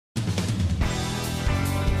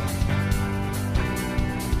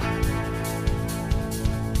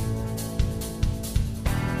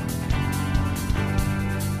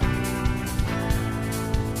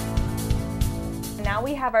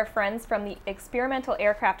have our friends from the Experimental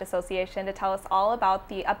Aircraft Association to tell us all about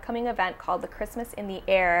the upcoming event called the Christmas in the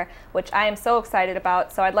Air, which I am so excited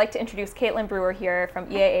about. So I'd like to introduce Caitlin Brewer here from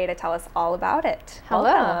EAA to tell us all about it. Hello.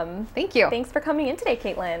 Welcome. Thank you. Thanks for coming in today,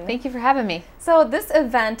 Caitlin. Thank you for having me. So this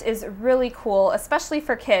event is really cool, especially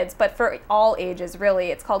for kids, but for all ages,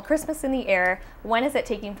 really. It's called Christmas in the Air. When is it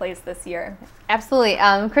taking place this year? Absolutely.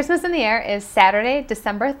 Christmas in the Air is Saturday,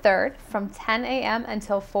 December 3rd from 10 a.m.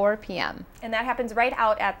 until 4 p.m. And that happens right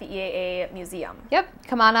out at the EAA Museum. Yep.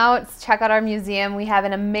 Come on out, check out our museum. We have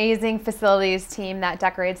an amazing facilities team that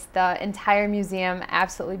decorates the entire museum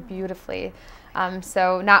absolutely beautifully.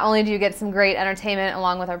 So not only do you get some great entertainment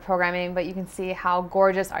along with our programming, but you can see how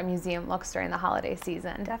gorgeous our museum looks during the holiday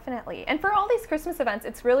season. Definitely. And for all these Christmas events,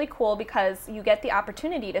 it's really cool because you get the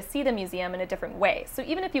opportunity to see the museum in a different way. So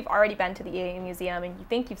even if you've already been to the EAA Museum and you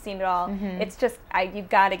think you've seen it all, it's just, you've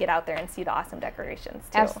got to get out there and see the awesome decorations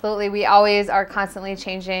too. Absolutely. We always are constantly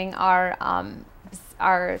changing our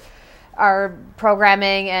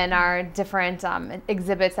programming and our different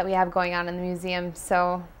exhibits that we have going on in the museum.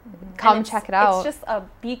 So come check it out. It's just a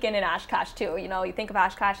beacon in Oshkosh too. You know, you think of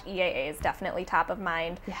Oshkosh, EAA is definitely top of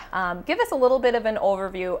mind. Yeah. Give us a little bit of an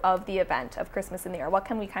overview of the event of Christmas in the Air. What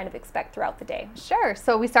can we kind of expect throughout the day? Sure.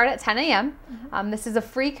 So we start at 10 a.m. This is a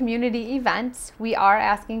free community event. We are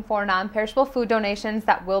asking for non-perishable food donations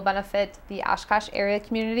that will benefit the Oshkosh Area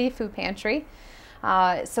Community Food Pantry.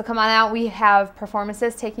 So come on out. We have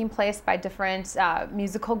performances taking place by different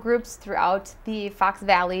musical groups throughout the Fox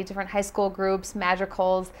Valley, different high school groups,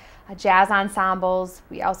 madrigals, jazz ensembles.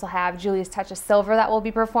 We also have Julie's Touch of Silver that will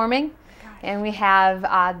be performing. And we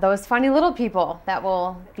have those funny little people that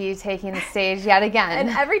will be taking the stage yet again. And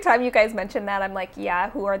every time you guys mention that, I'm like,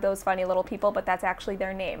 yeah, who are those funny little people? But that's actually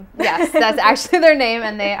their name. Yes, that's actually their name,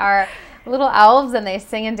 and they are little elves, and they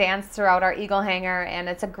sing and dance throughout our Eagle Hangar, and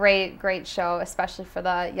it's a great, great show, especially for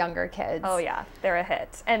the younger kids. Oh yeah, they're a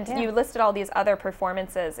hit. And you listed all these other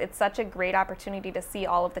performances. It's such a great opportunity to see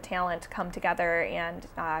all of the talent come together and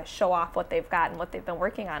show off what they've got and what they've been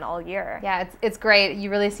working on all year. Yeah, it's great.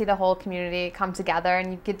 You really see the whole community come together,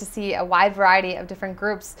 and you get to see a wide variety of different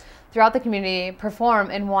groups throughout the community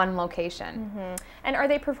perform in one location. And are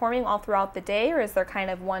they performing all throughout the day, or is there kind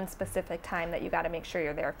of one specific time that you got to make sure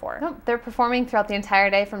you're there for? Nope, they're performing throughout the entire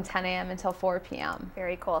day from 10 a.m. until 4 p.m.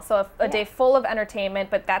 Very cool. So a day full of entertainment,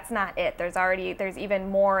 but that's not it. There's even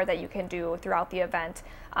more that you can do throughout the event.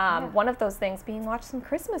 One of those things being watch some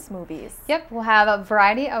Christmas movies. Yep, we'll have a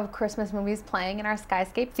variety of Christmas movies playing in our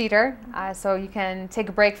Skyscape Theater, so you can take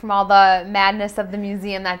a break from all the madness of the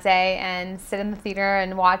museum that day and sit in the theater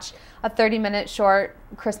and watch a 30-minute short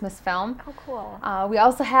Christmas film. Oh, cool. We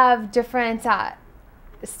also have different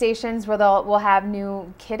stations where we'll have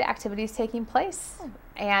new kid activities taking place,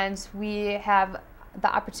 and we have the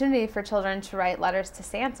opportunity for children to write letters to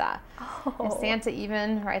Santa. And Santa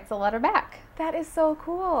even writes a letter back. That is so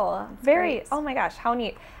cool. Very, oh my gosh, how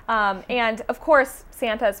neat. And of course,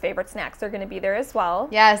 Santa's favorite snacks are going to be there as well.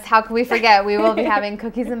 Yes, how could we forget? We will be having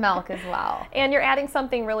cookies and milk as well. And you're adding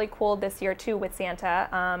something really cool this year too with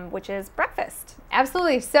Santa, which is breakfast.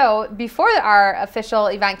 Absolutely. So before our official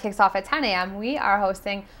event kicks off at 10 a.m., we are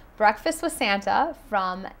hosting Breakfast with Santa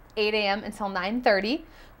from 8 a.m. until 9:30.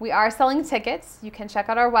 We are selling tickets. You can check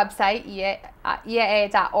out our website,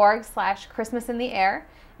 eaa.org/christmasintheair,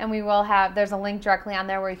 and we will have, there's a link directly on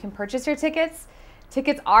there where you can purchase your tickets.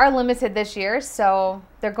 Tickets are limited this year, so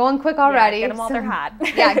they're going quick already. Yeah, get them while they're hot.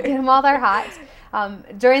 Yeah, get them while they're hot.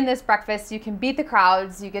 During this breakfast, you can beat the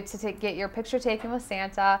crowds. You get to get your picture taken with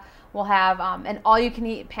Santa. We'll have an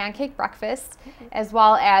all-you-can-eat pancake breakfast, as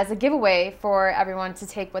well as a giveaway for everyone to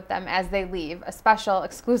take with them as they leave, a special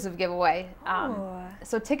exclusive giveaway.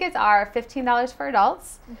 So tickets are $15 for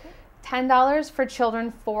adults, $10 for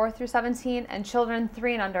children 4 through 17, and children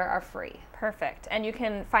 3 and under are free. Perfect. And you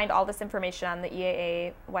can find all this information on the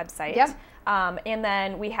EAA website. Yep. And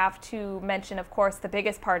then we have to mention, of course, the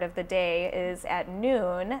biggest part of the day is at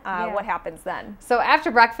noon. What happens then? So after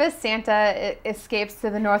breakfast, Santa escapes to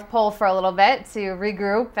the North Pole for a little bit to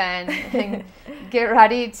regroup and get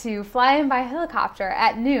ready to fly in by helicopter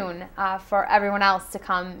at noon for everyone else to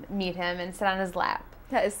come meet him and sit on his lap.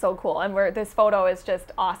 That is so cool, and this photo is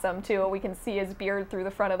just awesome too. We can see his beard through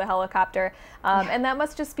the front of the helicopter, and that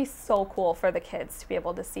must just be so cool for the kids to be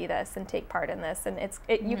able to see this and take part in this. And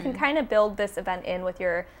you can kind of build this event in with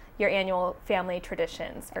your annual family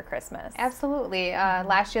traditions for Christmas. Absolutely.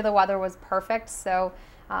 Last year the weather was perfect, so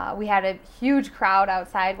we had a huge crowd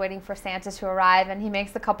outside waiting for Santa to arrive, and he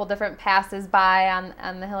makes a couple different passes by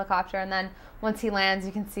on the helicopter, and then once he lands,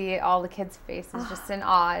 you can see all the kids' faces just in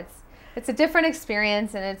awe. It's a different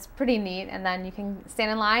experience, and it's pretty neat. And then you can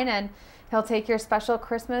stand in line and He'll take your special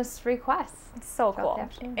Christmas requests. It's so cool.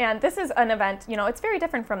 And this is an event, you know, it's very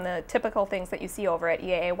different from the typical things that you see over at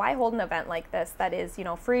EAA. Why hold an event like this that is, you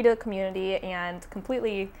know, free to the community and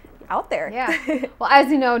completely out there? Yeah. Well, as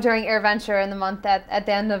you know, during AirVenture in the month at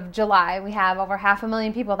the end of July, we have over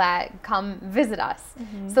 500,000 people that come visit us.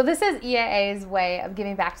 So this is EAA's way of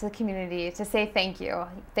giving back to the community to say thank you.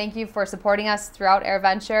 Thank you for supporting us throughout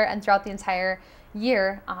AirVenture and throughout the entire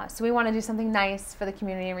year. So we want to do something nice for the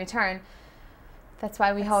community in return. That's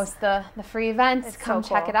why we host the free events. Come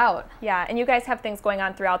check it out. Yeah, and you guys have things going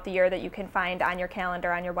on throughout the year that you can find on your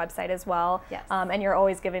calendar, on your website as well. Yes. And you're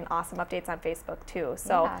always giving awesome updates on Facebook too.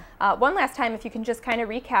 So one last time, if you can just kind of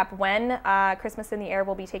recap when Christmas in the Air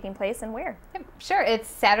will be taking place and where. Yep, sure. It's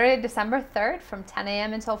Saturday, December 3rd from 10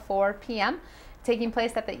 a.m. until 4 p.m. taking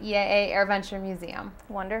place at the EAA AirVenture Museum.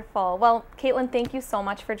 Wonderful. Well, Caitlin, thank you so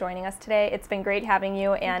much for joining us today. It's been great having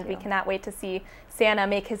you, and we cannot wait to see Santa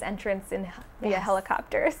make his entrance via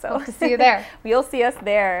helicopter. So hope to see you there. We'll see us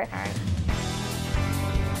there. All right.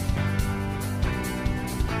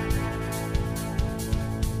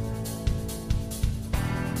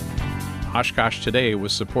 Oshkosh Today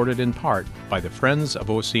was supported in part by the Friends of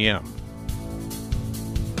OCM.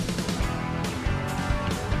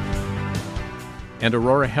 And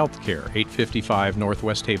Aurora Healthcare, 855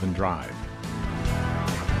 Northwest Haven Drive.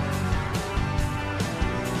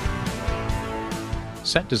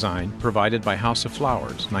 Set design provided by House of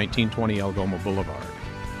Flowers, 1920 Algoma Boulevard.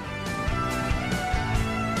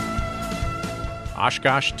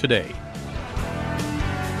 Oshkosh Today.